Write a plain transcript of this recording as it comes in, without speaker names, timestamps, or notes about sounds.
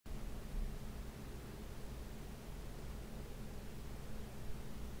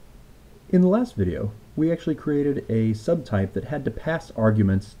In the last video, we actually created a subtype that had to pass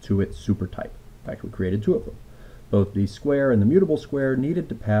arguments to its supertype. In fact, we created two of them. Both the square and the mutable square needed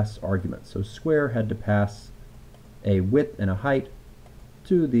to pass arguments. So square had to pass a width and a height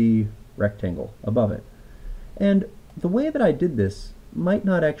to the rectangle above it. And the way that I did this might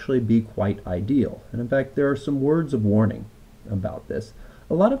not actually be quite ideal. And in fact, there are some words of warning about this.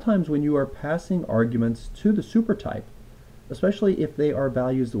 A lot of times when you are passing arguments to the supertype, especially if they are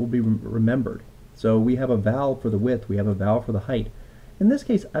values that will be remembered. So we have a val for the width, we have a val for the height. In this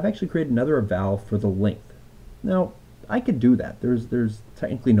case, I've actually created another val for the length. Now, I could do that. There's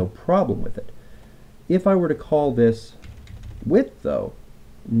technically no problem with it. If I were to call this width, though,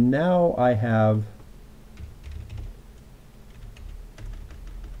 now I have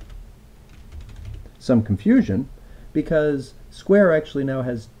some confusion because square actually now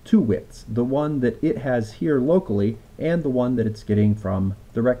has two widths, the one that it has here locally and the one that it's getting from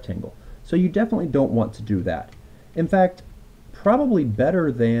the rectangle. So you definitely don't want to do that. In fact, probably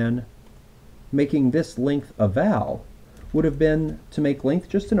better than making this length a val would have been to make length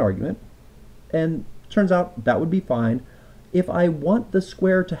just an argument, and turns out that would be fine if I want the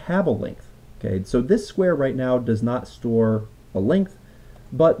square to have a length. Okay, so this square right now does not store a length,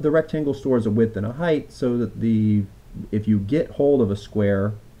 but the rectangle stores a width and a height, so that if you get hold of a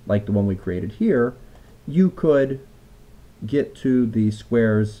square like the one we created here, you could get to the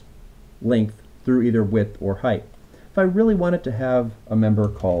square's length through either width or height. If I really wanted to have a member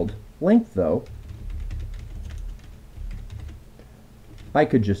called length, though, I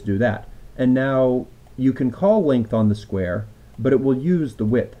could just do that. And now you can call length on the square, but it will use the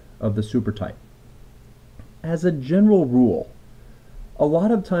width of the supertype. As a general rule, a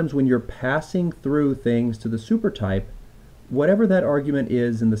lot of times when you're passing through things to the supertype, whatever that argument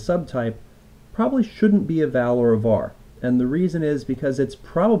is in the subtype probably shouldn't be a val or a var. And the reason is because it's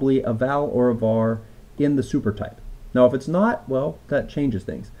probably a val or a var in the supertype. Now if it's not, well, that changes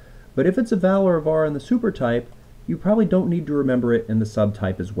things. But if it's a val or a var in the supertype, you probably don't need to remember it in the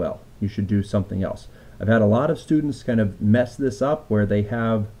subtype as well. You should do something else. I've had a lot of students kind of mess this up where they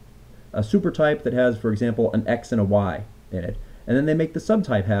have a supertype that has, for example, an x and a y in it. And then they make the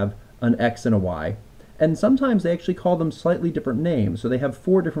subtype have an x and a y. And sometimes they actually call them slightly different names. So they have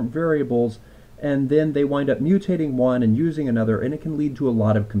 4 different variables, and then they wind up mutating one and using another, and it can lead to a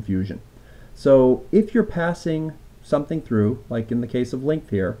lot of confusion. So if you're passing something through, like in the case of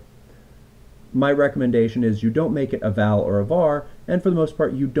length here, my recommendation is you don't make it a val or a var, and for the most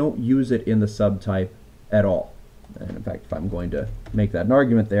part you don't use it in the subtype at all. And in fact, if I'm going to make that an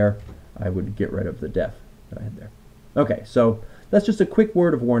argument there, I would get rid of the def that I had there. Okay, so that's just a quick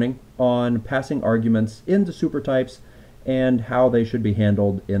word of warning on passing arguments into supertypes and how they should be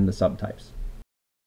handled in the subtypes.